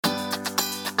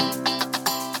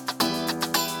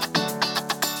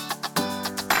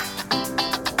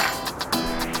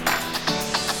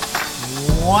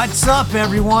What's up,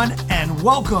 everyone, and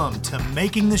welcome to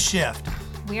Making the Shift.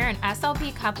 We're an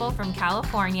SLP couple from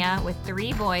California with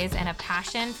 3 boys and a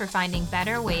passion for finding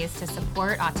better ways to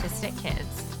support autistic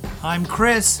kids. I'm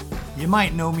Chris. You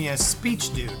might know me as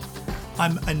Speech Dude.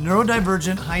 I'm a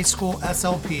neurodivergent high school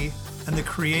SLP and the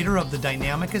creator of the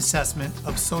dynamic assessment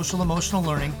of social emotional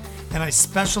learning, and I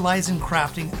specialize in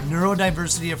crafting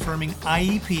neurodiversity affirming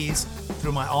IEPs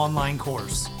through my online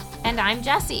course. And I'm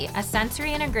Jessie, a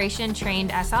sensory integration trained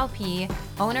SLP,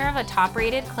 owner of a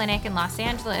top-rated clinic in Los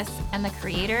Angeles, and the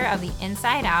creator of the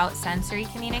Inside Out sensory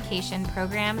communication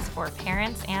programs for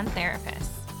parents and therapists.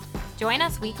 Join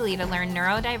us weekly to learn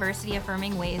neurodiversity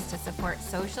affirming ways to support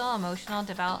social emotional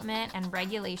development and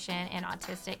regulation in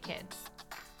autistic kids.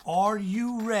 Are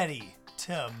you ready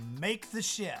to make the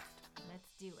shift?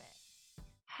 Let's do it.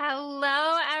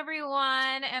 Hello,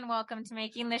 everyone, and welcome to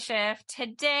Making the Shift.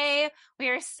 Today, we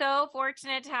are so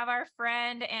fortunate to have our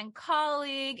friend and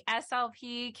colleague,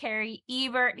 SLP Cari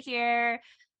Ebert here.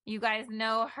 You guys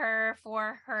know her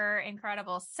for her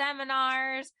incredible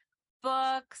seminars,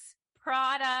 books,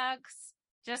 products.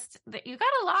 You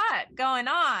got a lot going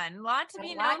on, a lot to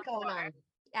be known for.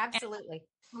 Absolutely.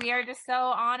 And we are just so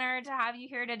honored to have you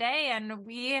here today, and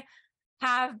we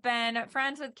have been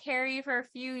friends with Cari for a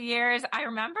few years. I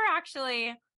remember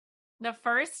actually the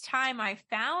first time I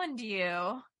found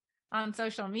you on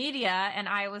social media, and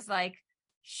I was like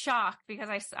shocked because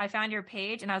I found your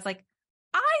page and I was like,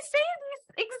 I say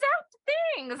these exact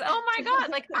things. Oh my God,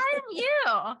 like I am you.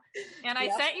 And I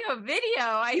sent you a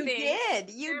video, You did.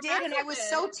 And I was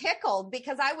so tickled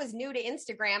because I was new to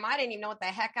Instagram. I didn't even know what the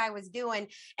heck I was doing.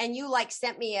 And you like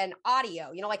sent me an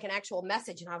audio, like an actual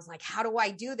message. And I was like, how do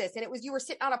I do this? And you were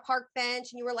sitting on a park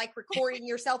bench and you were like recording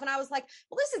yourself. And I was like,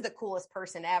 well, this is the coolest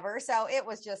person ever. So it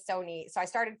was just so neat. So I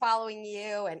started following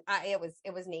you and it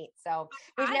was neat. So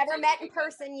we've never met in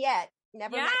person yet.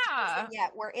 Never met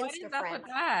yet. We're Insta friends. With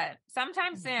that?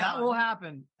 Sometime soon. That will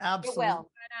happen. Absolutely. It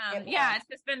will. But, it's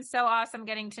just been so awesome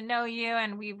getting to know you,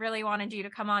 and we really wanted you to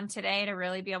come on today to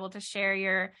really be able to share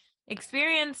your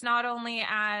experience, not only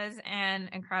as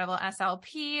an incredible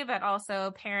SLP, but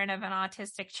also parent of an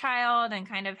autistic child, and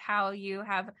kind of how you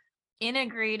have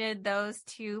integrated those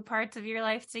two parts of your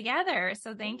life together.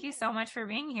 So thank you so much for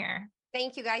being here.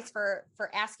 Thank you guys for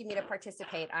asking me to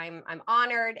participate. I'm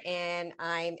honored, and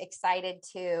I'm excited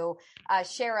to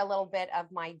share a little bit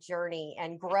of my journey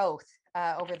and growth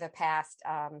over the past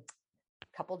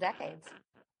couple decades.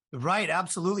 Right,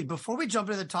 absolutely. Before we jump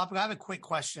into the topic, I have a quick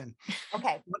question.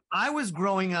 Okay. When I was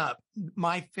growing up,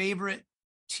 my favorite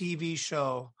TV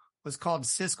show was called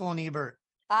Siskel and Ebert.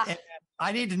 And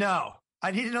I need to know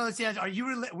this answer. Were you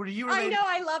related? I know,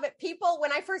 I love it. People,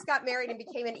 when I first got married and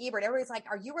became an Ebert, everybody's like,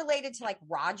 are you related to like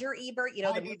Roger Ebert,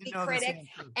 the movie critic?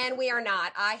 And we are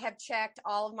not. I have checked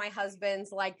all of my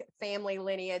husband's like family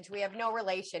lineage. We have no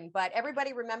relation, but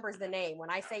everybody remembers the name.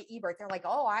 When I say Ebert, they're like,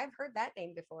 oh, I've heard that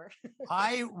name before.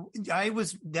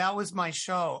 That was my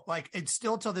show. Like, it's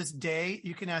still till this day.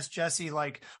 You can ask Jessie,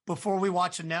 like, before we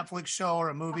watch a Netflix show or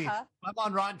a movie, I'm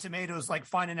on Rotten Tomatoes, like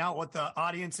finding out what the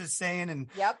audience is saying. And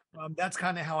that's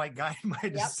kind of how I guide my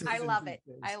decisions. I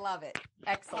love it.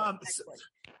 Excellent.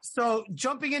 So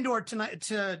jumping into our tonight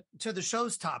to the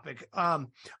show's topic,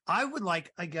 I would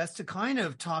like, I guess, to kind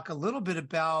of talk a little bit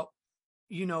about,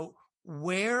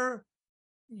 where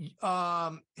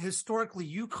historically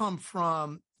you come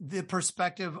from, the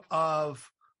perspective of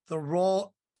the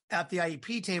role at the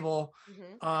IEP table,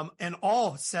 in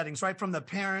all settings, right? From the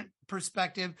parent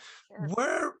perspective,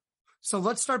 so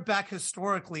let's start back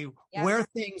historically, where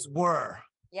things were.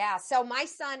 Yeah. So my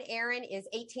son, Aaron, is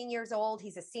 18 years old.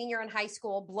 He's a senior in high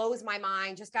school, blows my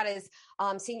mind. Just got his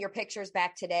senior pictures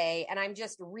back today. And I'm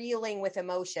just reeling with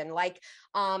emotion.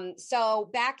 So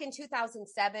back in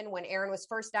 2007, when Aaron was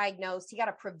first diagnosed, he got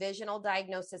a provisional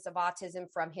diagnosis of autism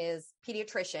from his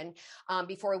pediatrician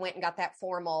before he went and got that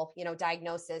formal,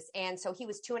 diagnosis. And so he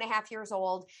was 2.5 years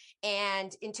old.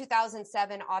 And in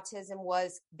 2007, autism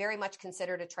was very much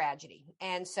considered a tragedy.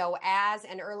 And so as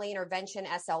an early intervention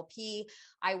SLP,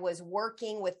 I was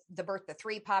working with the birth to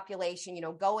 3 population,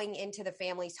 going into the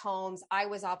families' homes. I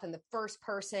was often the first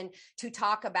person to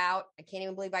talk about, I can't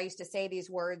even believe I used to say these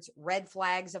words, red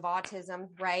flags of autism,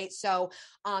 right? So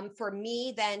for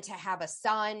me then to have a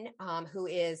son who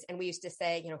is, and we used to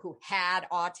say, who had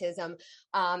autism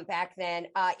back then,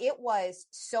 it was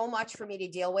so much for me to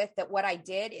deal with that what I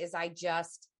did is I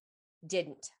just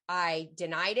didn't. I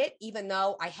denied it, even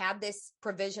though I had this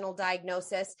provisional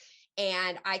diagnosis.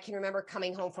 And I can remember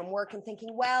coming home from work and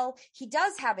thinking, well, he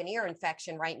does have an ear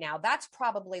infection right now. That's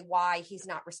probably why he's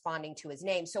not responding to his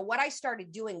name. So what I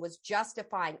started doing was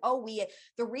justifying,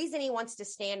 the reason he wants to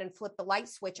stand and flip the light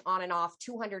switch on and off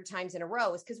 200 times in a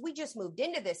row is because we just moved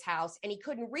into this house and he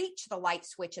couldn't reach the light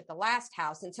switch at the last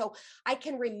house. And so I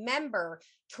can remember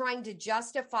trying to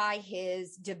justify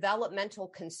his developmental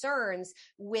concerns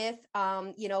with,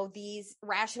 these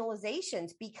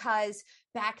rationalizations, because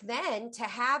back then to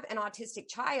have an autistic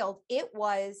child, it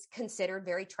was considered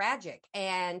very tragic.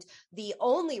 And the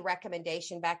only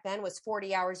recommendation back then was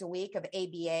 40 hours a week of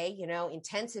ABA,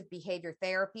 intensive behavior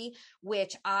therapy,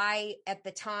 which I, at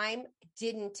the time,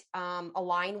 didn't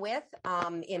align with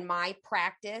in my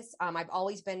practice. I've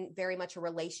always been very much a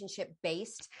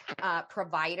relationship-based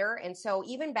provider. And so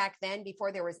even back then,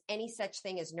 before there was any such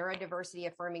thing as neurodiversity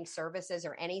affirming services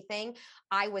or anything,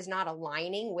 I was not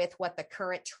aligning with what the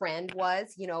current trend was,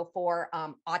 for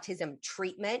autism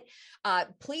treatment.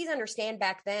 Please understand,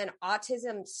 back then,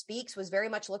 Autism Speaks was very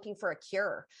much looking for a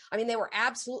cure. I mean, they were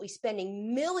absolutely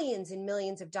spending millions and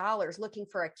millions of dollars looking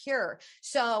for a cure.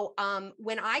 So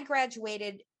when I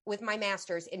graduated with my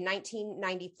master's in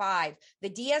 1995, the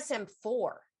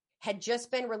DSM-4 had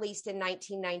just been released in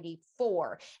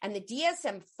 1994. And the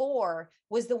DSM-4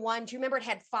 was the one, do you remember it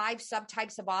had 5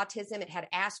 subtypes of autism? It had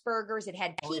Asperger's, it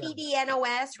had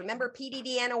PDD-NOS. Remember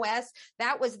PDD-NOS?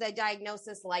 That was the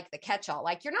diagnosis, like the catch-all.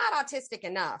 Like, you're not autistic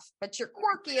enough, but you're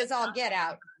quirky as all get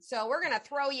out. So we're going to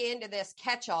throw you into this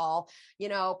catch-all,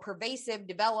 pervasive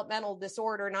developmental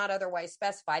disorder, not otherwise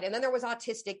specified. And then there was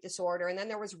autistic disorder, and then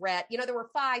there was Rett. There were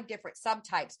 5 different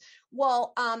subtypes.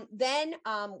 Well, then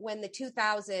when the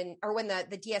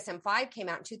DSM-5 came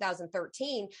out in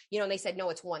 2013, and they said, no,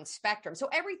 it's one spectrum. So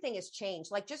everything has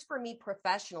changed. Like, just for me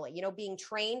professionally, being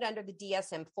trained under the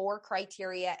DSM-4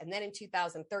 criteria, and then in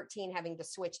 2013, having to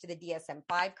switch to the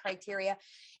DSM-5 criteria.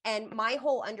 And my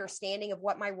whole understanding of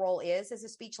what my role is as a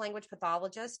speech language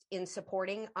pathologist in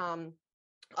supporting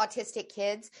autistic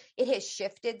kids, it has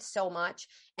shifted so much.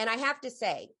 And I have to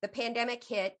say, the pandemic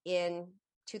hit in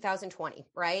 2020,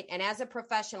 right? And as a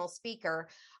professional speaker,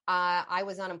 I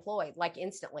was unemployed, like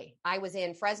instantly. I was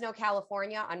in Fresno,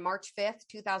 California on March 5th,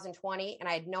 2020. And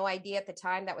I had no idea at the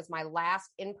time that was my last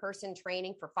in-person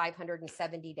training for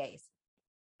 570 days.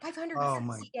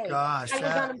 570 days. Gosh, I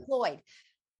was unemployed.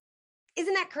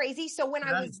 Isn't that crazy? So when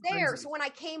I was there, crazy. So when I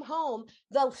came home,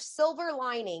 the silver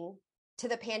lining to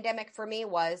the pandemic for me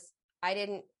was I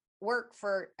didn't work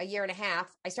for a year and a half.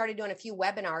 I started doing a few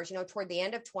webinars, toward the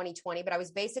end of 2020, but I was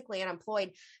basically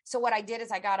unemployed. So what I did is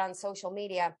I got on social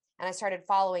media and I started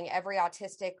following every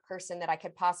autistic person that I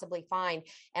could possibly find.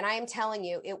 And I am telling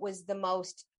you, it was the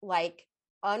most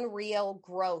unreal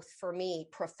growth for me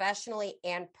professionally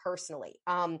and personally.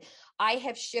 I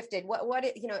have shifted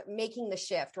making the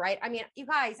shift, right? I mean, you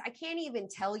guys, I can't even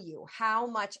tell you how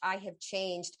much I have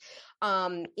changed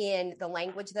in the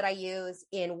language that I use,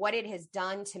 in what it has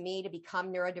done to me to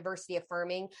become neurodiversity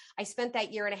affirming. I spent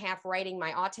that year and a half writing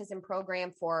my autism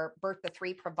program for birth to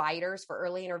 3 providers for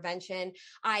early intervention.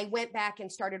 I went back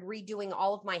and started redoing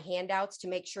all of my handouts to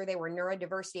make sure they were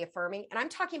neurodiversity affirming. And I'm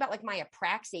talking about like my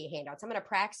apraxia handouts. I'm an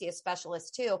apraxia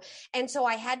specialist too. And so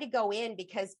I had to go in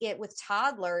because with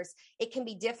toddlers, it can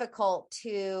be difficult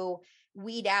to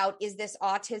weed out, is this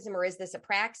autism or is this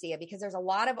apraxia? Because there's a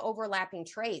lot of overlapping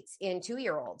traits in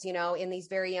 2-year-olds, in these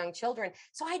very young children.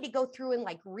 So I had to go through and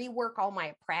rework all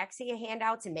my apraxia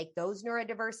handouts and make those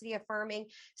neurodiversity affirming.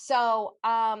 So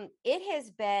it has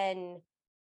been,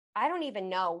 I don't even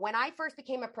know. When I first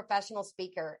became a professional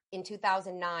speaker in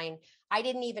 2009, I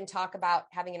didn't even talk about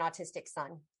having an autistic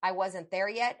son. I wasn't there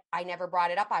yet. I never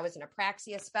brought it up. I was an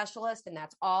apraxia specialist, and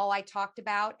that's all I talked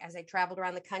about as I traveled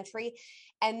around the country.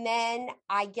 And then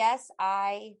I guess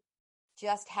I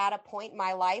just had a point in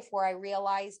my life where I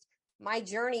realized my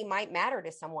journey might matter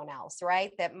to someone else,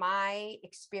 right? That my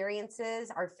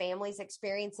experiences, our family's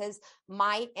experiences,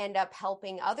 might end up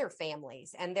helping other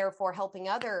families and therefore helping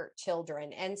other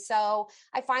children. And so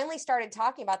I finally started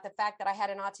talking about the fact that I had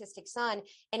an autistic son,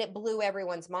 and it blew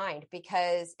everyone's mind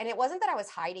and it wasn't that I was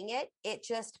hiding it. It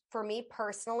just, for me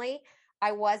personally,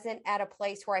 I wasn't at a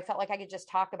place where I felt like I could just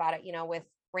talk about it, with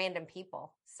random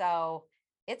people. So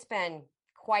it's been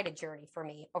quite a journey for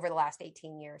me over the last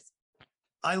 18 years.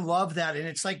 I love that. And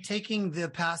it's like taking the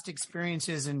past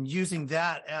experiences and using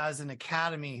that as an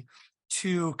academy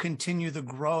to continue the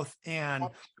growth. And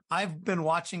I've been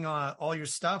watching all your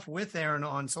stuff with Aaron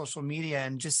on social media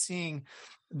and just seeing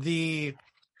the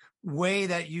way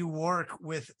that you work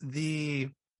with the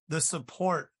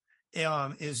support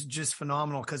is just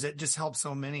phenomenal, because it just helps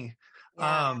so many.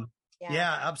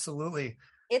 Yeah, absolutely.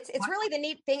 It's really the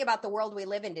neat thing about the world we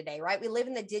live in today, right? We live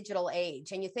in the digital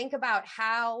age, and you think about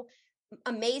how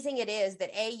amazing it is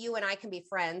that you and I can be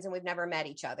friends and we've never met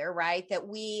each other, right? That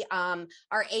we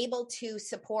are able to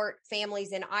support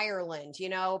families in Ireland,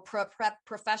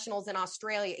 professionals in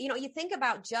Australia. You think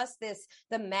about just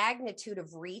the magnitude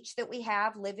of reach that we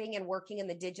have living and working in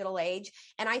the digital age.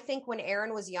 And I think when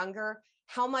Aaron was younger,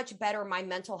 how much better my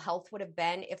mental health would have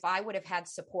been if I would have had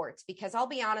supports. Because I'll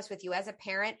be honest with you, as a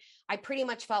parent, I pretty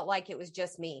much felt like it was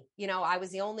just me. I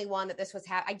was the only one that this was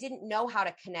I didn't know how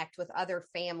to connect with other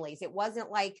families. It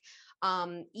wasn't like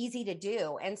easy to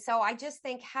do. And so I just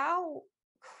think how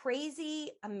crazy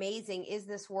amazing is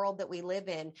this world that we live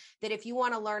in, that if you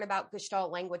want to learn about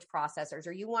Gestalt language processors,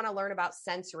 or you want to learn about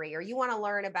sensory, or you want to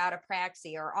learn about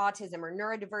apraxia or autism or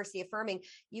neurodiversity affirming,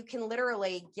 you can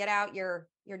literally get out your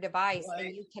device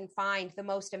and you can find the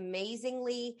most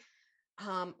amazingly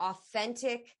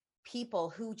authentic people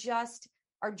who just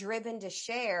are driven to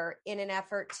share in an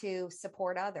effort to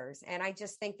support others. And I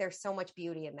just think there's so much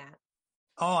beauty in that.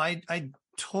 Oh, I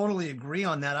totally agree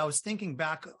on that. I was thinking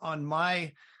back on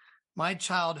my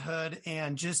childhood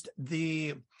and just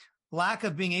the lack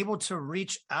of being able to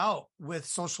reach out with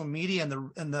social media,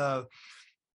 and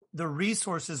the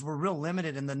resources were real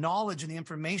limited, and the knowledge and the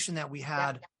information that we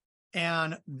had,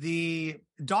 and the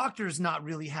doctors not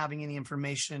really having any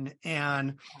information.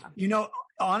 And,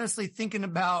 honestly, thinking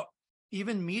about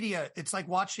even media, it's like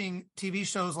watching TV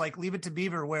shows like Leave It to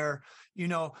Beaver, where,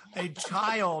 a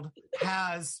child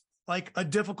has like a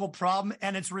difficult problem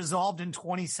and it's resolved in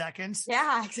 20 seconds.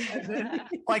 Yeah, exactly. Then,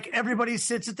 like, everybody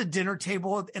sits at the dinner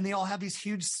table and they all have these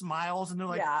huge smiles and they're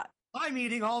like, I'm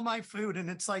eating all my food. And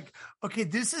it's like, okay,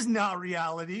 this is not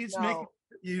reality. It's making,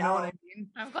 know what I mean?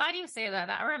 I'm glad you say that.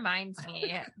 That reminds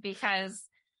me, because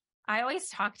I always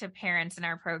talk to parents in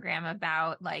our program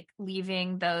about like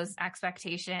leaving those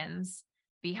expectations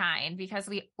behind, because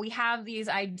we have these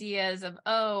ideas of,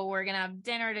 we're going to have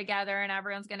dinner together and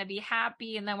everyone's going to be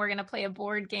happy. And then we're going to play a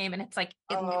board game. And it's like,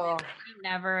 it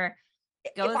never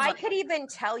goes. If I could even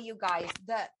tell you guys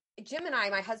that Jim and I,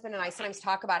 my husband and I, sometimes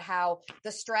talk about how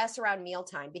the stress around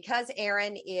mealtime, because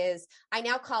Aaron is, I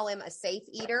now call him a safe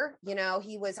eater.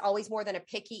 He was always more than a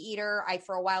picky eater. I,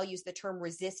 for a while, used the term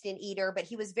resistant eater, but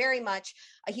he was very much,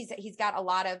 he's got a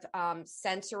lot of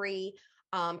sensory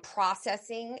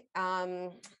processing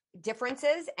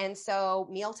differences. And so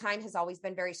mealtime has always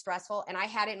been very stressful. And I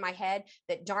had it in my head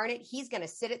that, darn it, he's going to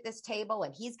sit at this table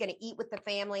and he's going to eat with the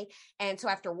family. And so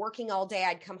after working all day,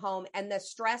 I'd come home, and the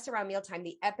stress around mealtime,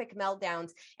 the epic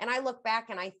meltdowns. And I look back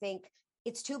and I think,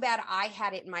 it's too bad I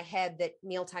had it in my head that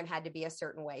mealtime had to be a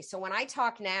certain way. So when I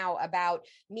talk now about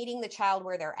meeting the child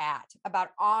where they're at, about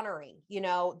honoring,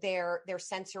 their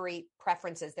sensory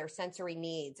preferences, their sensory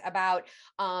needs, about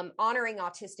honoring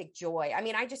autistic joy. I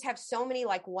mean, I just have so many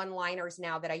like one-liners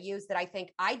now that I use that I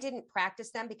think I didn't practice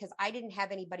them because I didn't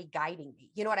have anybody guiding me.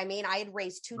 You know what I mean? I had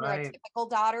raised two neurotypical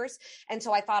daughters. And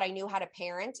so I thought I knew how to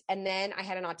parent. And then I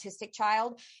had an autistic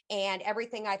child, and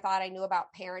everything I thought I knew about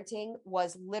parenting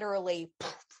was literally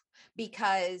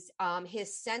because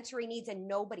his sensory needs, and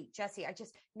nobody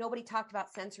talked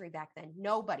about sensory back then.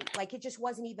 Nobody, like, it just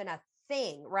wasn't even a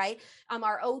thing, right?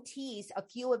 Our OTs, a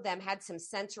few of them had some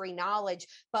sensory knowledge,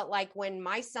 but like when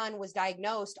my son was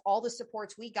diagnosed, all the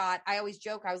supports we got, I always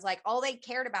joke, I was like, all they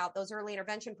cared about, those early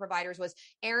intervention providers, was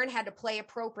Aaron had to play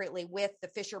appropriately with the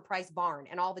Fisher-Price barn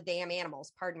and all the damn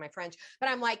animals, pardon my French. But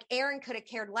I'm like, Aaron could have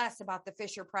cared less about the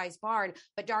Fisher-Price barn,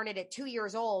 but darn it, at 2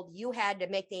 years old, you had to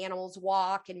make the animals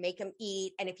walk and make them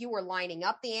eat. And if you were lining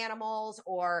up the animals,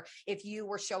 or if you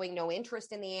were showing no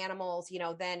interest in the animals,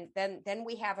 then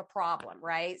we have a problem.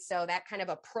 Right. So that kind of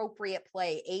appropriate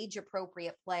play, age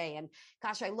appropriate play. And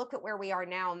gosh, I look at where we are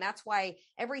now. And that's why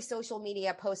every social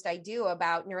media post I do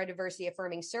about neurodiversity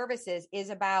affirming services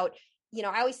is about,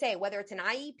 I always say, whether it's an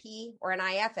IEP or an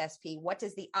IFSP, what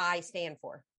does the I stand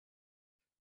for?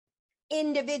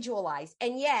 Individualized.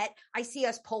 And yet I see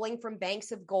us pulling from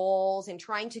banks of goals and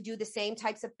trying to do the same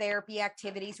types of therapy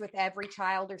activities with every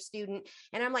child or student.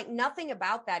 And I'm like, nothing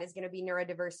about that is going to be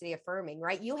neurodiversity affirming,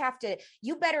 right? You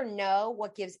better know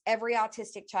what gives every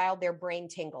autistic child their brain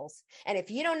tingles. And if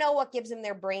you don't know what gives them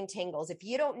their brain tingles, if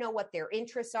you don't know what their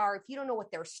interests are, if you don't know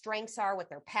what their strengths are, what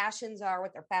their passions are,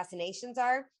 what their fascinations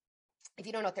are, if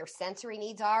you don't know what their sensory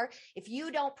needs are, if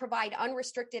you don't provide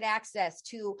unrestricted access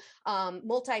to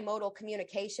multimodal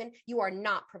communication, you are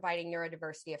not providing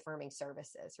neurodiversity affirming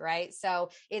services, right? So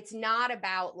it's not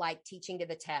about like teaching to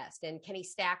the test and can he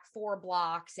stack 4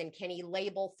 blocks and can he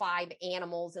label 5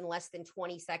 animals in less than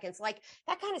 20 seconds? Like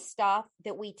that kind of stuff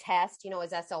that we test,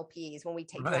 as SLPs when we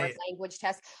take our language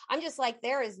test. I'm just like,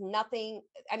 there is nothing,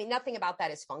 nothing about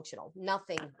that is functional,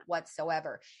 nothing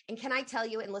whatsoever. And can I tell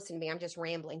you, and listen to me, I'm just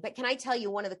rambling, but can I tell you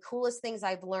one of the coolest things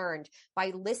I've learned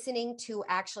by listening to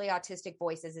actually autistic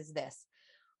voices is this.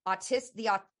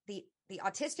 The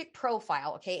autistic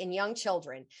profile, okay, in young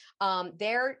children,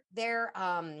 the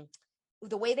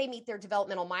way they meet their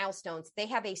developmental milestones, they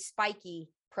have a spiky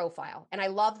profile. And I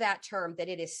love that term, that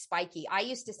it is spiky. I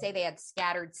used to say they had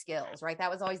scattered skills, right?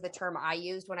 That was always the term I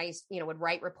used when I, would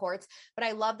write reports. But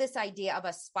I love this idea of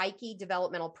a spiky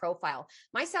developmental profile.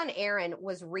 My son, Aaron,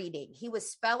 was reading. He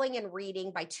was spelling and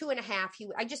reading by 2.5.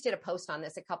 I just did a post on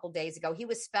this a couple days ago. He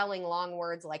was spelling long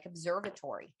words like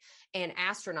observatory and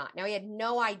astronaut. Now, he had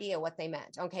no idea what they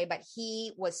meant, okay? But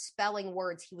he was spelling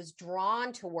words. He was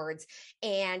drawn to words,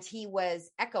 and he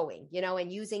was echoing,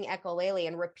 and using echolele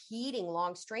and repeating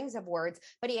long strings of words,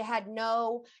 but he had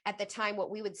no, at the time, what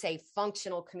we would say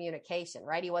functional communication,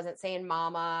 right? He wasn't saying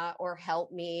mama or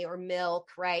help me or milk,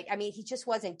 right? He just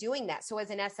wasn't doing that. So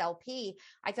as an SLP,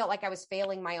 I felt like I was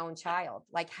failing my own child,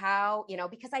 like how,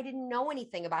 because I didn't know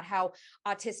anything about how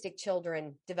autistic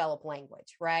children develop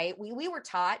language, right? We were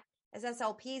taught as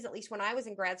SLPs, at least when I was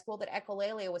in grad school, that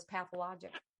echolalia was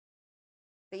pathologic,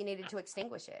 that you needed to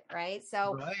extinguish it, right?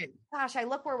 So, gosh, I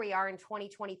look where we are in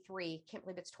 2023. Can't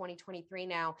believe it's 2023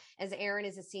 now, as Aaron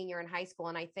is a senior in high school.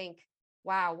 And I think,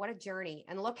 wow, what a journey.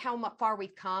 And look how far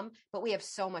we've come, but we have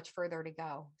so much further to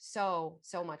go. So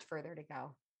much further to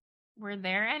go. Were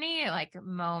there any like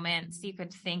moments you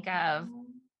could think of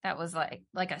that was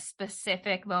like a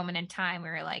specific moment in time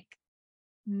where you're like,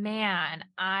 man,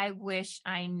 I wish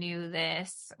I knew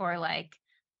this, or like,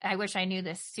 I wish I knew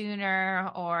this sooner,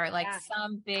 or like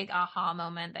some big aha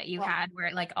moment that you had where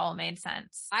it like all made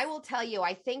sense? I will tell you,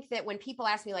 I think that when people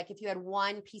ask me, like, if you had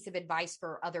one piece of advice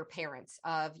for other parents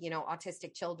of,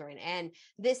 autistic children, and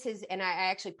this is, and I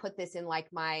actually put this in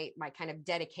like my kind of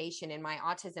dedication in my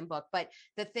autism book, but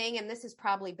the thing, and this has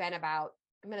probably been about,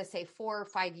 I'm going to say 4 or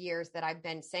 5 years that I've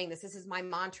been saying this is my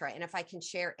mantra. And if I can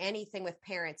share anything with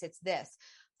parents, it's this: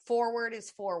 forward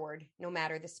is forward, no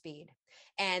matter the speed.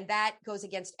 And that goes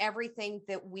against everything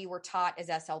that we were taught as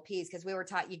SLPs, because we were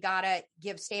taught you got to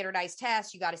give standardized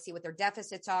tests. You got to see what their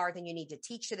deficits are. Then you need to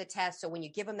teach to the test. So when you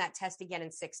give them that test again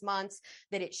in 6 months,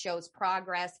 that it shows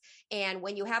progress. And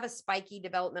when you have a spiky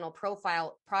developmental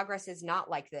profile, progress is not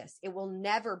like this. It will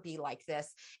never be like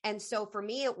this. And so for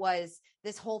me, it was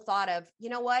this whole thought of, you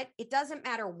know what? It doesn't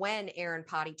matter when Aaron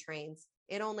potty trains.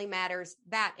 It only matters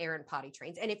that Aaron potty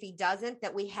trains. And if he doesn't,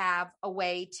 that we have a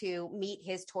way to meet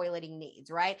his toileting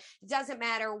needs, right? It doesn't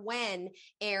matter when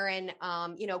Aaron,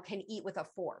 can eat with a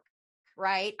fork,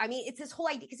 right? It's this whole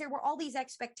idea, because there were all these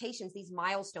expectations, these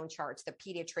milestone charts the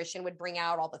pediatrician would bring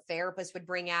out, all the therapists would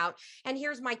bring out. And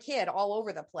here's my kid all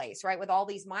over the place, right? With all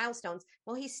these milestones.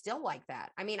 Well, he's still like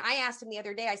that. I asked him the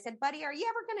other day, I said, buddy, are you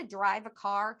ever going to drive a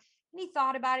car? And he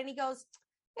thought about it and he goes,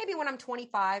 maybe when I'm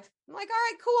 25. I'm like, all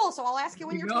right, cool. So I'll ask you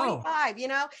when you're 25,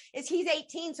 he's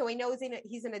 18. So he knows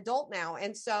he's an adult now.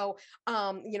 And so,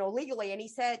 legally. And he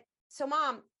said, so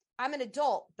Mom, I'm an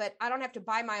adult, but I don't have to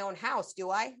buy my own house, do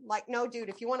I? Like, no, dude,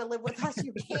 if you want to live with us,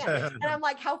 you can. And I'm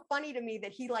like, how funny to me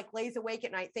that he like lays awake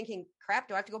at night thinking, crap,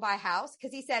 do I have to go buy a house?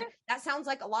 Because he said, that sounds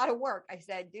like a lot of work. I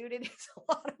said, dude, it is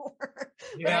a lot of work.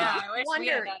 Yeah, I wish we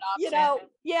had that option.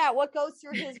 What goes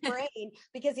through his brain,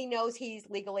 because he knows he's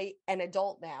legally an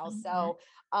adult now. Mm-hmm. So,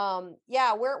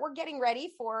 we're getting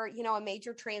ready for, a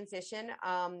major transition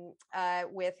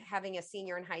with having a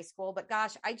senior in high school. But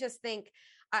gosh, I just think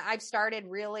I've started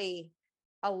really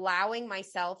allowing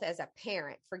myself as a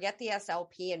parent, forget the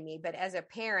SLP in me, but as a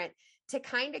parent, to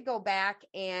kind of go back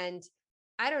and,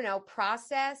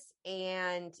 process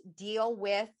and deal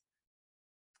with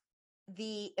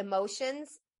the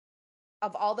emotions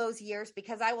of all those years,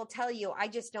 because I will tell you, I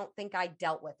just don't think I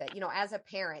dealt with it. As a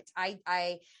parent,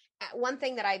 one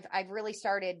thing that I've really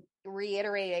started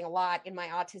reiterating a lot in my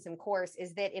autism course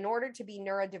is that in order to be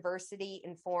neurodiversity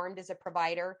informed as a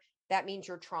provider, that means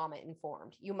you're trauma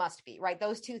informed. You must be, right?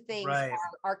 Those two things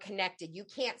are connected. You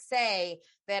can't say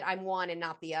that I'm one and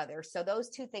not the other. So those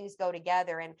two things go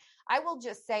together. And I will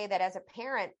just say that as a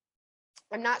parent,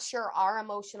 I'm not sure our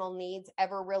emotional needs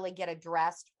ever really get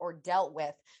addressed or dealt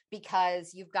with,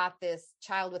 because you've got this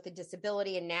child with a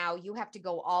disability and now you have to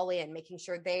go all in, making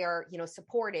sure they are,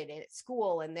 supported at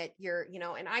school, and that you're,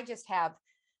 and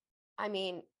I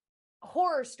mean,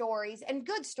 horror stories and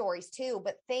good stories too,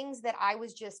 but things that I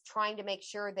was just trying to make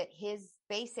sure that his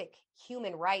basic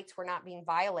human rights were not being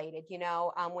violated,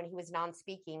 when he was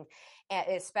non-speaking,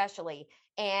 especially.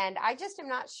 And I just am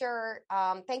not sure.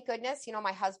 Thank goodness,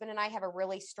 my husband and I have a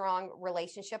really strong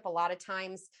relationship. A lot of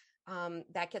times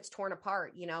that gets torn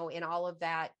apart, in all of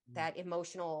that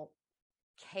emotional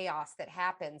chaos that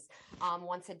happens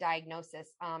once a diagnosis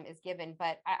is given.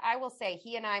 But I will say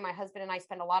my husband and I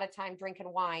spend a lot of time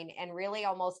drinking wine and really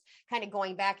almost kind of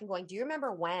going back and going, do you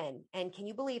remember when? And can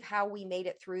you believe how we made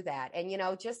it through that? And,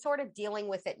 just sort of dealing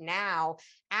with it now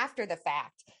after the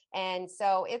fact. And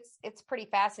so it's pretty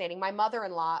fascinating. My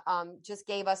mother-in-law just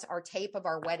gave us our tape of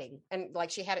our wedding, and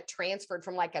like she had it transferred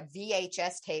from like a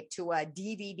VHS tape to a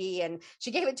DVD, and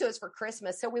she gave it to us for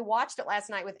Christmas. So we watched it last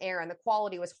night with Aaron. The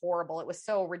quality was horrible. It was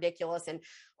so ridiculous. And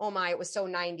oh my, it was so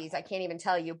 90s. I can't even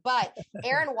tell you, but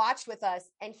Aaron watched with us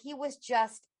and he was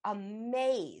just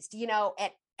amazed,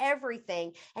 at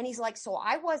everything. And he's like, so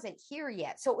I wasn't here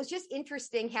yet. So it was just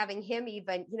interesting having him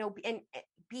even, and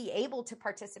be able to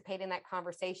participate in that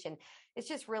conversation. It's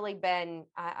just really been,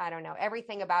 I don't know,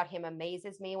 everything about him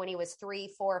amazes me. When he was 3,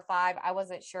 4, or 5, I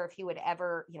wasn't sure if he would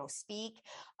ever, speak.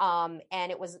 And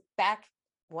it was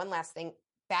one last thing,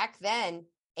 back then,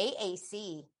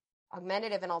 AAC,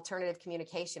 augmentative and alternative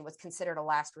communication, was considered a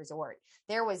last resort.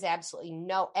 There was absolutely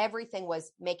everything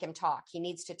was make him talk. He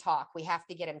needs to talk. We have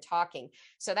to get him talking.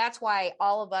 So that's why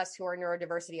all of us who are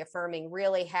neurodiversity affirming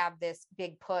really have this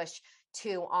big push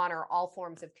to honor all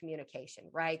forms of communication,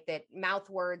 right? That mouth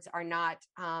words are not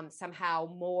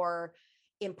somehow more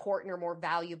important or more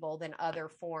valuable than other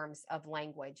forms of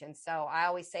language. And so I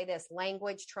always say this: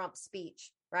 language trumps speech,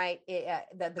 right?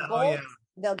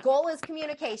 The goal is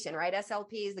communication, right?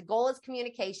 SLPs, the goal is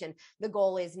communication. The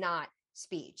goal is not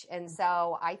speech. And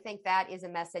so I think that is a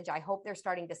message I hope they're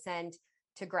starting to send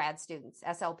to grad students,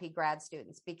 SLP grad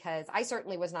students, because I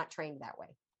certainly was not trained that way.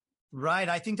 Right.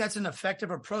 I think that's an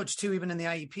effective approach too, even in the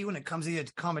IEP when it comes to the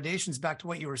accommodations, back to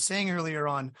what you were saying earlier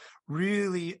on,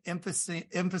 really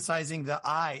emphasizing the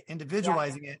I,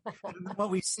 individualizing it. And what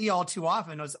we see all too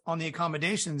often is on the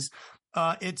accommodations,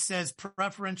 it says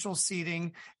preferential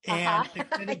seating and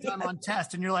extended time on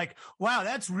test. And you're like, wow,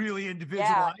 that's really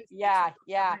individualized. Yeah.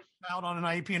 Out on an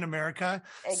IEP in America.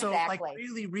 Exactly. So like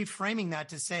really reframing that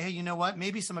to say, hey, you know what,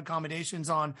 maybe some accommodations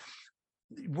on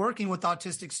working with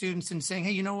autistic students and saying,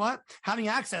 hey, you know what, having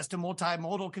access to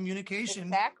multimodal communication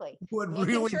would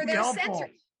really be helpful.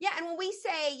 Sensory. Yeah. And when we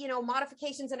say,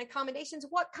 modifications and accommodations,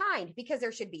 what kind? Because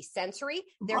there should be sensory,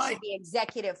 there should be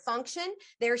executive function,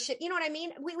 there should, you know what I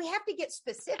mean? We have to get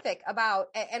specific about,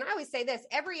 and I always say this,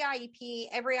 every IEP,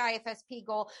 every IFSP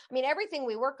goal, everything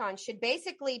we work on should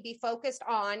basically be focused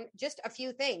on just a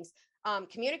few things: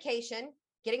 communication,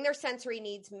 getting their sensory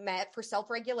needs met for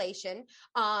self-regulation.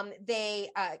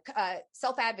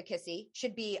 Self-advocacy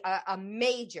should be a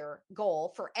major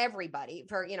goal for everybody,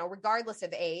 for, regardless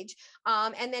of age.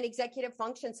 And then executive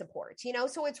function supports,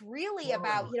 so it's really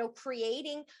about,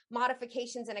 creating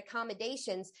modifications and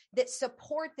accommodations that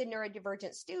support the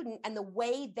neurodivergent student and the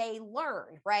way they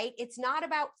learn, right? It's not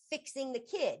about fixing the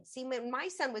kid. See, when my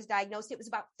son was diagnosed, it was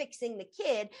about fixing the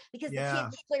kid because the kid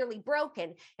was clearly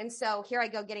broken. And so here I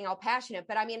go getting all passionate.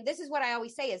 But this is what I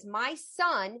always say is my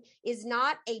son is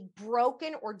not a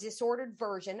broken or disordered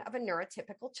version of a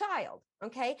neurotypical child.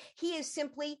 Okay. He is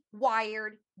simply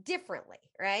wired differently.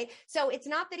 Right. So it's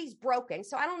not that he's broken.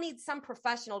 So I don't need some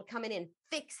professional to come in and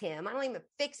fix him. I don't even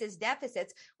fix his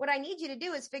deficits. What I need you to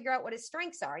do is figure out what his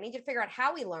strengths are. I need you to figure out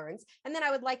how he learns. And then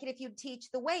I would like it if you teach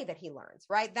the way that he learns.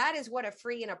 Right. That is what a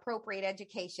free and appropriate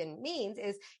education means,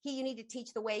 is you need to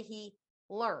teach the way he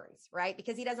learns, right?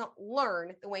 Because he doesn't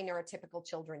learn the way neurotypical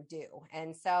children do.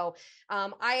 And so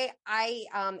I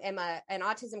am an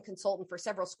autism consultant for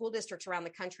several school districts around the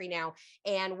country now.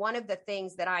 And one of the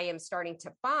things that I am starting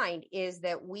to find is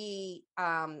that we,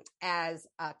 as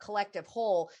a collective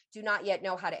whole, do not yet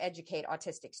know how to educate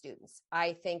autistic students.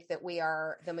 I think that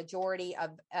the majority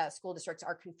of school districts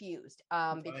are confused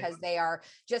because they are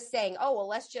just saying, oh, well,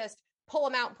 let's just pull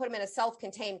them out and put them in a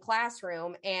self-contained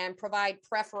classroom and provide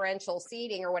preferential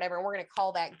seating or whatever. And we're going to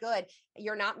call that good.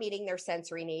 You're not meeting their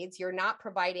sensory needs. You're not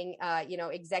providing,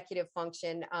 executive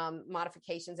function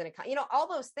modifications and, all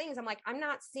those things. I'm like, I'm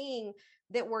not seeing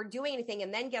that we're doing anything.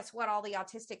 And then guess what? All the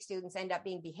autistic students end up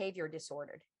being behavior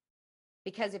disordered,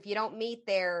 because if you don't meet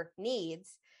their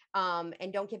needs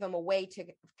and don't give them a way to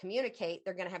communicate,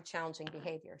 they're going to have challenging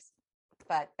behaviors.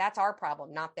 But that's our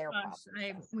problem, not their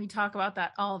problem. We talk about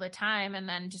that all the time. And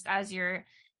then just as you're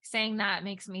saying that,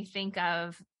 makes me think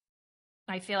of,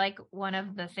 I feel like one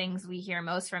of the things we hear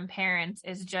most from parents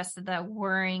is just the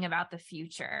worrying about the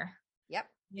future, Yep.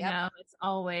 You know, it's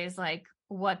always like,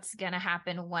 what's going to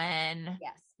happen when?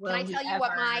 Yes. Will Can I we tell you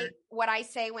ever... what I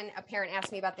say when a parent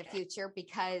asks me about the future?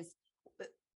 Because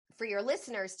for your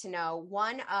listeners to know,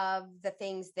 one of the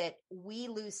things that we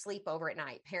lose sleep over at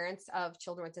night, parents of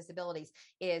children with disabilities,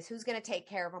 is who's going to take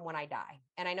care of them when I die.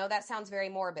 And I know that sounds very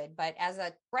morbid, but as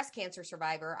a breast cancer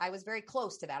survivor, I was very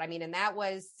close to that. I mean, and that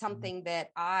was something that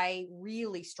I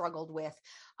really struggled with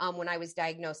when I was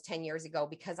diagnosed 10 years ago,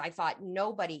 because I thought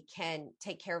nobody can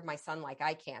take care of my son like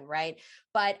I can, right?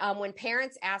 But when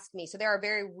parents ask me, so there are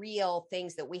very real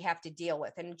things that we have to deal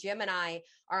with. And Jim and I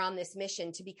are on this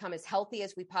mission to become as healthy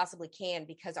as we possibly can,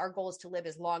 because our goal is to live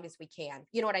as long as we can.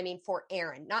 You know what I mean? For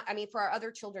Aaron, for our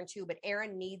other children too, but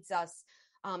Aaron needs us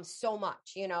so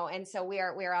much, you know, and so we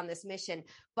are on this mission.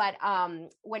 But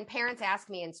when parents ask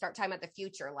me and start talking about the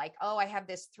future, like, oh, I have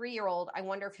this 3-year-old, I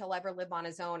wonder if he'll ever live on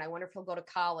his own. I wonder if he'll go to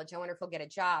college. I wonder if he'll get a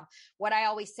job. What I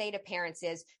always say to parents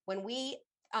is, when we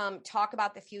talk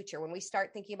about the future, when we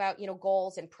start thinking about, you know,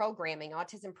 goals and programming,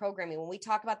 autism programming, when we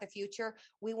talk about the future,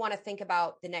 we want to think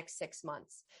about the next 6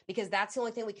 months, because that's the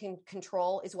only thing we can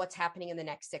control, is what's happening in the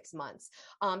next 6 months.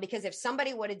 Because if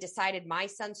somebody would have decided my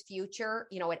son's future,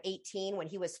 you know, at 18 when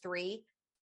he was 3,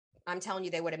 I'm telling you,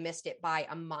 they would have missed it by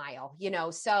a mile, you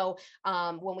know? So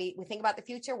when we think about the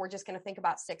future, we're just going to think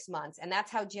about 6 months. And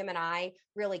that's how Jim and I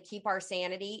really keep our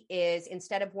sanity, is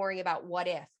instead of worrying about what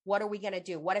are we going to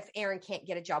do? What if Aaron can't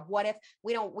get a job? What if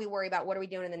we worry about what are we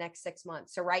doing in the next 6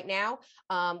 months? So right now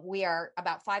we are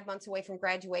about 5 months away from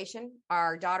graduation.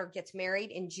 Our daughter gets married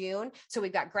in June. So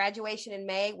we've got graduation in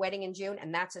May, wedding in June.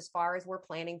 And that's as far as we're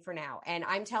planning for now. And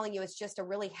I'm telling you, it's just a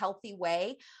really healthy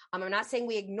way. I'm not saying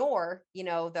we ignore, you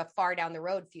know, the far down the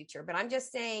road future, but I'm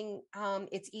just saying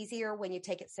it's easier when you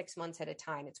take it 6 months at a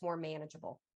time. It's more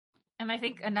manageable. And I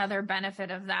think another benefit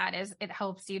of that is it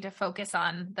helps you to focus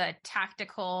on the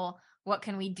tactical, what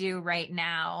can we do right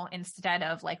now, instead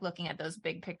of like looking at those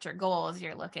big picture goals.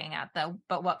 You're looking at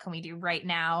but what can we do right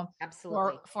now?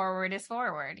 Absolutely. Forward is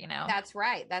forward, you know? That's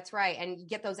right. That's right. And you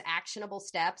get those actionable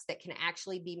steps that can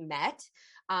actually be met.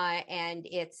 And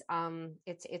it's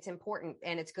important,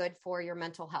 and it's good for your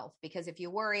mental health, because if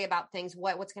you worry about things,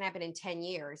 what's going to happen in 10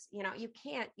 years, you know, you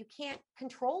can't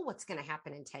control what's going to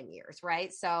happen in 10 years.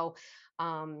 Right. So,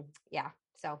 yeah.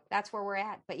 So that's where we're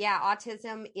at. But yeah,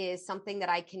 autism is something that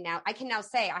I can now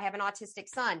say I have an autistic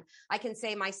son. I can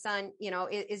say my son, you know,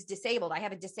 is disabled. I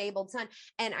have a disabled son.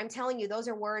 And I'm telling you, those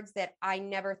are words that I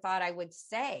never thought I would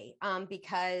say,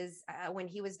 because when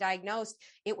he was diagnosed,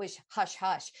 it was hush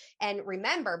hush. And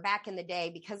remember, back in the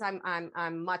day, because I'm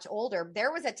much older,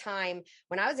 there was a time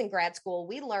when I was in grad school,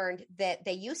 we learned that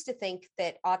they used to think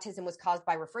that autism was caused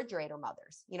by refrigerator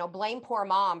mothers. You know, blame poor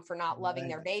mom for not loving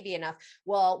their baby enough.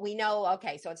 Well, we know,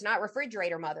 okay, so it's not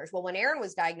refrigerator mothers. Well, when Aaron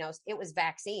was diagnosed, it was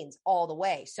vaccines all the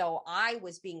way. So I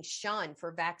was being shunned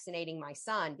for vaccinating my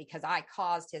son because I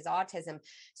caused his autism.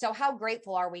 So how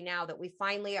grateful are we now that we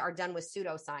finally are done with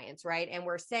pseudoscience, right? And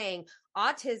we're saying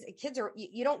autism,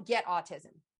 you don't get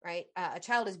autism, right? A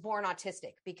child is born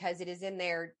autistic because it's in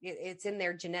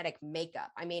their genetic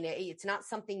makeup. I mean, it's not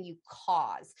something you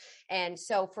cause. And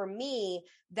so for me,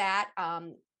 that,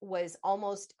 was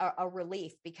almost a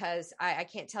relief, because I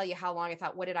can't tell you how long I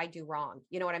thought, what did I do wrong?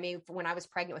 You know what I mean? When I was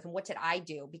pregnant with him, what did I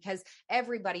do? Because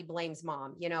everybody blames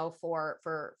mom, you know, for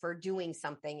doing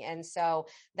something. And so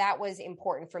that was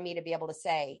important for me to be able to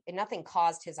say, and nothing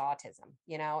caused his autism,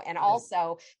 you know, and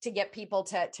also to get people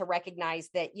to recognize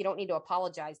that you don't need to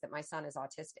apologize that my son is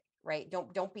autistic, right?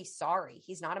 Don't be sorry.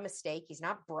 He's not a mistake. He's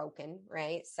not broken,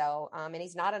 right? So, and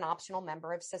he's not an optional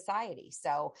member of society.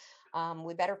 So,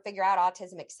 we better figure out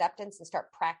autism acceptance and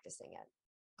start practicing it.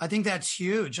 I think that's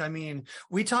huge. I mean,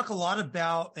 we talk a lot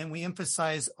about, and we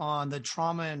emphasize on the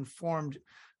trauma-informed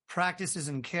practices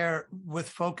and care with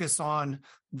focus on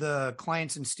the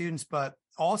clients and students, but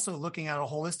also looking at a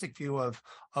holistic view of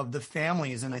the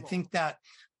families. And I think that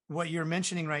what you're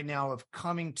mentioning right now of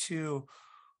coming to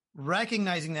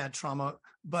recognizing that trauma,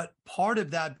 but part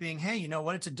of that being, hey, you know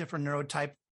what? It's a different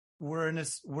neurotype. We're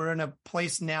in a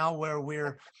place now where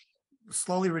we're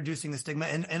slowly reducing the stigma,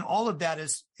 and all of that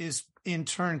is in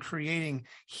turn creating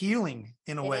healing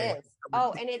in a way.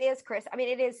 Oh, and it is, Chris. I mean,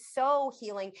 it is so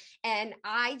healing. And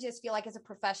I just feel like, as a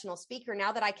professional speaker,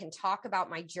 now that I can talk about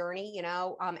my journey, you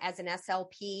know, as an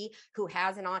SLP who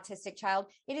has an autistic child,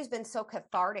 it has been so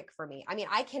cathartic for me. I mean,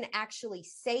 I can actually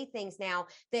say things now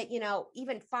that, you know,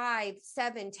 even 5,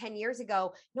 7, 10 years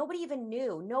ago,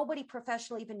 nobody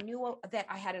professionally even knew that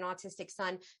I had an autistic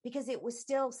son, because it was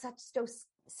still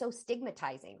so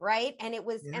stigmatizing, right? And it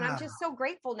was, and I'm just so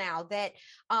grateful now that,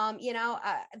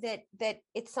 that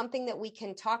it's something that we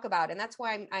can talk about. And that's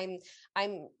why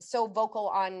I'm so vocal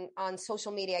on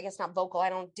social media. I guess not vocal. I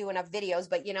don't do enough videos,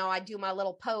 but I do my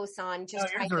little posts on just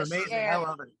trying to I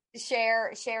love it.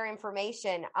 share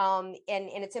information. And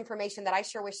it's information that I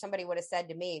sure wish somebody would have said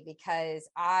to me, because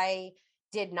I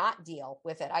did not deal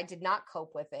with it. I did not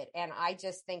cope with it. And I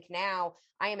just think now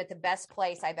I am at the best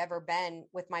place I've ever been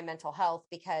with my mental health,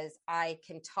 because I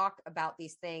can talk about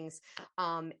these things,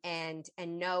 and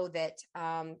know that,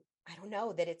 I don't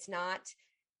know, that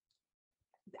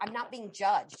I'm not being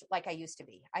judged like I used to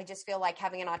be. I just feel like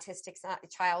having an autistic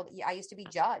child, I used to be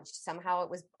judged. Somehow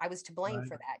I was to blame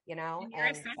for that, And you're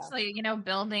essentially,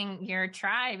 building your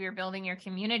tribe, you're building your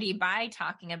community by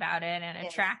talking about it and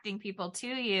attracting people to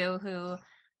you who,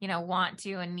 want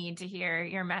to and need to hear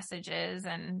your messages.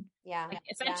 And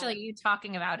essentially you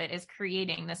talking about it is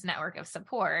creating this network of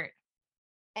support.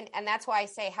 And that's why I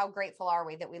say, how grateful are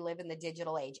we that we live in the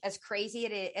digital age, as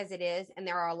crazy as it is. And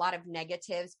there are a lot of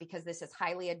negatives, because this is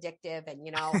highly addictive. And,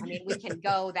 we can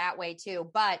go that way too.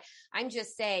 But I'm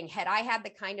just saying, had I had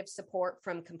the kind of support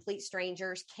from complete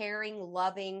strangers, caring,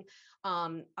 loving,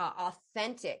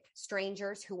 authentic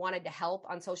strangers who wanted to help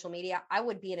on social media, I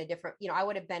would be in a different, I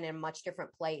would have been in a much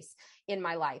different place in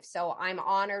my life. So I'm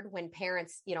honored when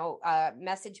parents,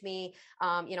 message me,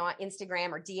 on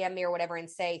Instagram or DM me or whatever and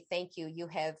say, thank you. You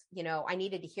have, I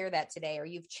needed to hear that today, or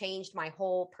you've changed my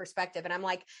whole perspective. And I'm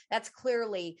like, that's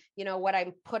clearly, what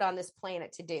I'm put on this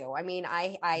planet to do. I mean,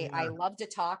 I love to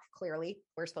talk. Clearly,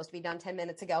 we're supposed to be done 10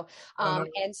 minutes ago.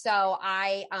 And so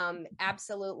I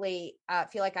absolutely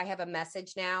feel like I have a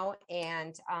message now.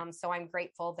 And so I'm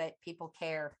grateful that people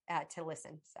care to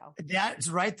listen. So that's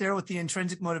right there with the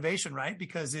intrinsic motivation, right?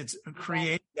 Because it's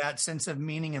creating that sense of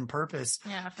meaning and purpose.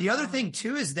 Yeah, the other thing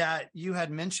too is that you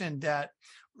had mentioned that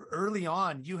early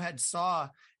on you had saw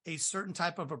a certain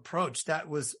type of approach that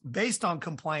was based on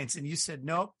compliance, and you said,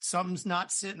 nope, something's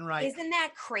not sitting right. Isn't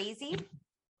that crazy?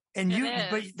 And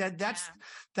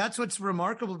that's what's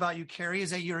remarkable about you, Cari, is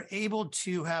that you're able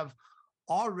to have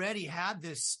already had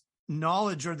this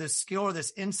knowledge or this skill or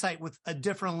this insight with a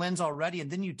different lens already. And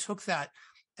then you took that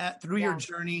through your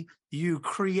journey, you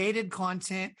created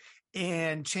content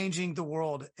and changing the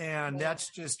world. And that's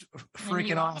just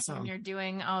freaking awesome. And you're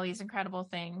doing all these incredible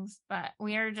things, but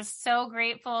we are just so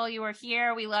grateful you were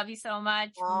here. We love you so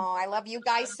much. Oh, I love you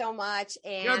guys so much.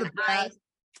 And you're the best.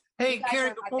 Hey,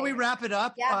 Cari, before we wrap it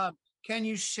up, can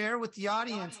you share with the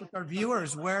audience, with our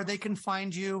viewers, where they can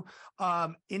find you,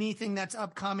 anything that's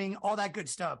upcoming, all that good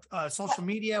stuff, social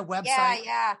media, website?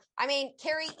 Yeah. I mean,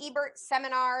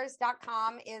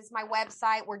 CariEbertSeminars.com is my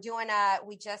website.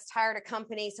 We just hired a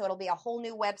company, so it'll be a whole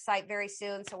new website very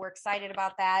soon. So we're excited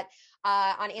about that.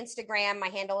 On Instagram, my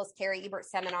handle is Cari Ebert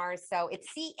Seminars. So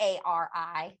it's Cari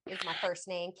is my first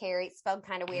name. Cari, it's spelled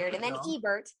kind of weird. And then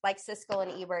Ebert, like Siskel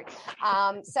and Ebert.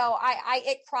 So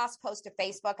it cross-post to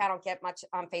Facebook. I don't get much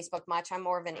on Facebook much. I'm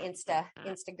more of an Insta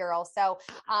girl. So,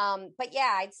 but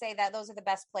yeah, I'd say that those are the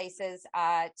best places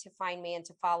to find me and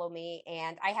to follow me.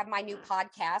 And I have my new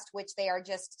podcast, which they are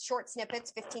just short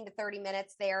snippets, 15 to 30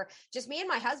 minutes. They're just me and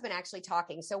my husband actually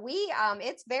talking. So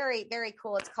it's very, very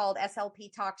cool. It's called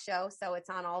SLP Talk Show. So it's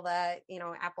on all the,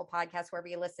 Apple Podcasts, wherever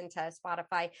you listen to,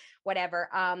 Spotify, whatever.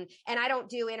 And I don't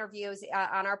do interviews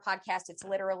on our podcast. It's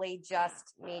literally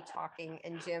just me talking,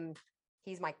 and Jim,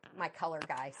 he's my color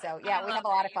guy. So yeah, we have a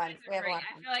lot of fun. I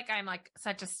feel like I'm like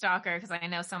such a stalker because I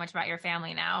know so much about your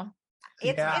family now.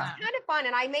 It's kind of fun.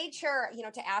 And I made sure,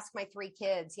 to ask my 3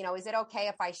 kids, is it okay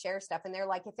if I share stuff? And they're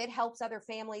like, if it helps other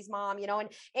families, Mom, and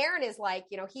Aaron is like,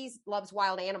 he loves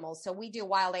wild animals. So we do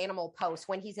wild animal posts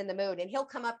when he's in the mood, and he'll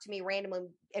come up to me randomly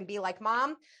and be like,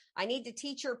 Mom, I need to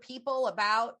teach your people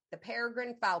about the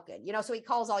peregrine falcon, so he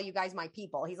calls all you guys my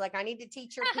people. He's like, I need to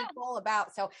teach your people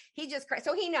about, so he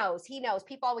knows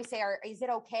people always say, is it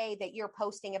okay that you're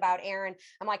posting about Aaron?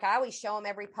 I'm like, I always show him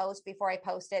every post before I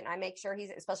post it. And I make sure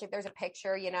especially if there's a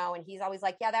picture, and he's always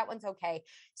like, yeah, that one's okay.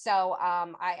 So,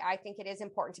 I think it is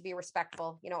important to be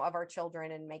respectful, of our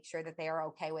children and make sure that they are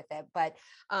okay with it. But,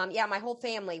 my whole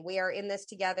family, we are in this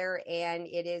together, and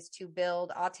it is to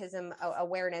build autism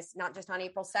awareness, not just on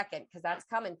April 2nd, because that's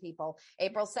coming, people.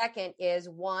 April 2nd is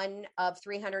one of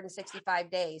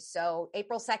 365 days. So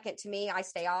April 2nd, to me, I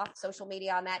stay off social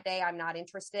media on that day. I'm not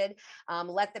interested.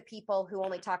 Let the people who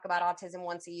only talk about autism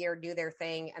once a year do their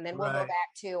thing. And then we'll go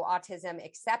back to autism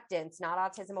acceptance, not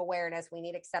autism awareness. We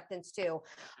need acceptance too.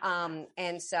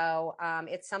 And so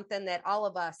it's something that all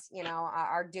of us,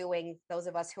 are doing. Those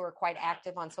of us who are quite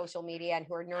active on social media and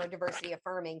who are neurodiversity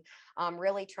affirming,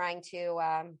 really trying to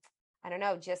I don't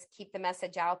know, just keep the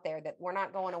message out there that we're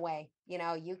not going away. You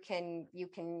know, you can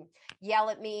yell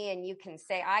at me and you can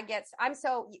say, I've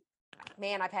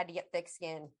had to get thick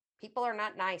skin. People are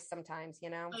not nice sometimes, you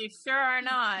know. They sure are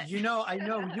not. You know, I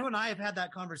know you and I have had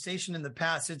that conversation in the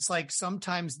past. It's like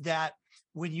sometimes that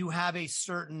when you have a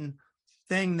certain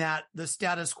thing that the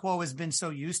status quo has been so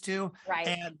used to, right,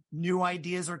 and new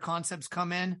ideas or concepts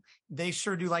come in, they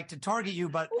sure do like to target you,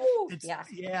 but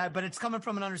but it's coming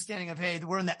from an understanding of, hey,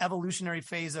 we're in the evolutionary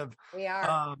phase of, we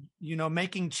are,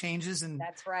 making changes. And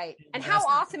that's right. And how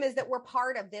awesome is that we're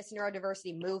part of this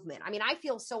neurodiversity movement? I mean, I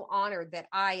feel so honored that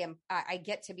I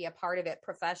get to be a part of it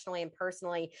professionally and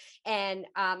personally. And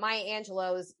Maya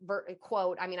Angelou's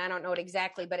quote, I mean, I don't know it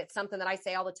exactly, but it's something that I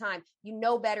say all the time. You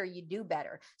know better, you do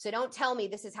better. So don't tell me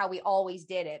this is how we always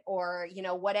did it, or,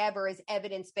 whatever is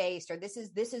evidence-based, or this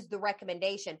is the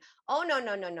recommendation. Oh,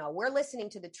 no. We're listening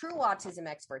to the true autism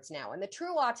experts now. And the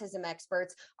true autism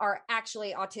experts are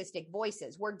actually autistic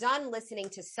voices. We're done listening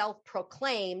to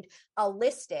self-proclaimed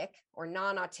allistic or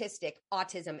non-autistic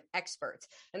autism experts.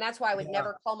 And that's why I would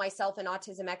never call myself an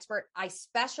autism expert. I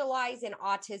specialize in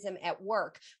autism at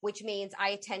work, which means I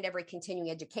attend every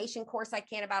continuing education course I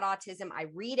can about autism. I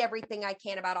read everything I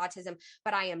can about autism,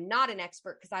 but I am not an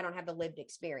expert because I don't have the lived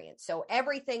experience. So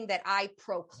everything that I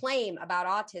proclaim about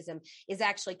autism is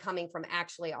actually coming from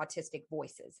actually autistic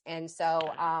voices. And so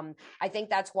I think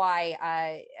that's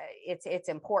why it's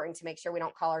important to make sure we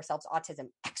don't call ourselves autism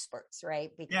experts,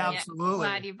 right? Because absolutely.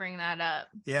 Glad you bring that up.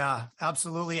 Yeah,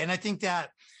 absolutely. And I think that,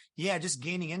 just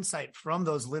gaining insight from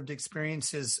those lived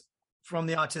experiences from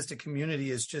the autistic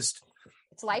community is just,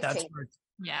 it's life-changing.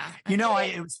 Yeah.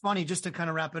 It was funny, just to kind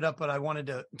of wrap it up, but I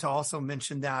wanted to also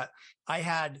mention that I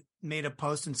had made a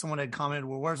post and someone had commented,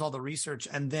 well, where's all the research?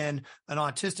 And then an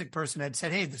autistic person had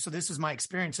said, hey, so this is my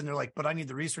experience. And they're like, but I need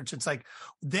the research. It's like,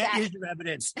 that is your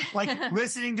evidence. Like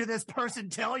listening to this person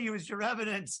tell you is your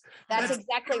evidence. That's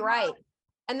exactly right.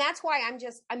 And that's why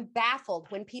I'm baffled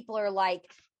when people are like,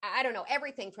 I don't know,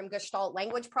 everything from Gestalt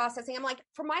language processing. I'm like,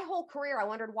 for my whole career, I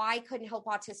wondered why I couldn't help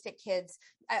autistic kids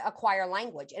acquire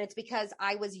language. And it's because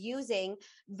I was using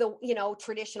the,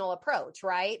 traditional approach,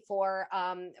 right? For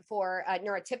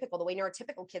neurotypical, the way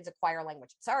neurotypical kids acquire language.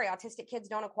 Sorry, autistic kids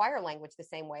don't acquire language the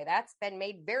same way. That's been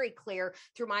made very clear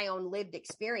through my own lived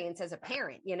experience as a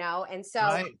parent, And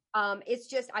so it's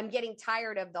just, I'm getting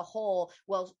tired of the whole,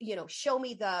 show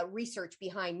me the research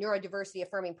behind neurodiversity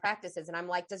affirming practices. And I'm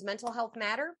like, does mental health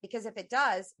matter? Because if it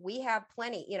does, we have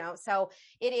plenty, so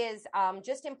it is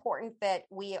just important that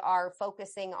we are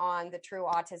focusing on the true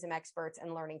autism experts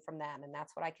and learning from them. And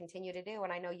that's what I continue to do.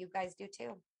 And I know you guys do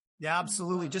too. Yeah,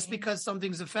 absolutely. Just because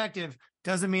something's effective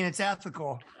doesn't mean it's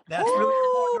ethical. That's really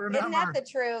important to remember. Isn't that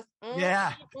the truth?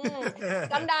 Yeah.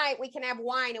 Some night we can have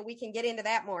wine and we can get into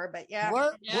that more, but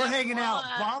We're hanging out.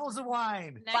 Bottles of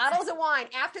wine. Bottles of wine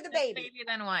after the baby.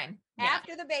 Then wine.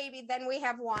 After the baby, then we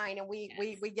have wine and we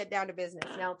get down to business.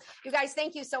 Now, you guys,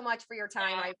 thank you so much for your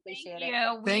time. I appreciate it.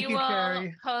 Thank you, will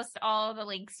Cari. Post all the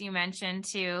links you mentioned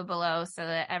too below so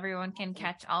that everyone can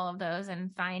catch all of those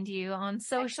and find you on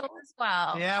social as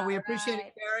well. Yeah, we appreciate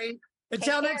it, Cari.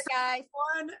 Until next time,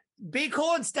 guys. Be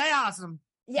cool and stay awesome.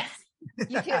 Yes,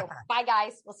 you too. Bye,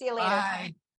 guys. We'll see you later.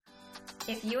 Bye.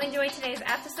 If you enjoyed today's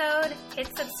episode,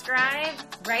 hit subscribe,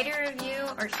 write a review,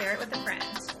 or share it with a friend.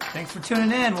 Thanks for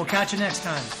tuning in. We'll catch you next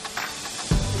time.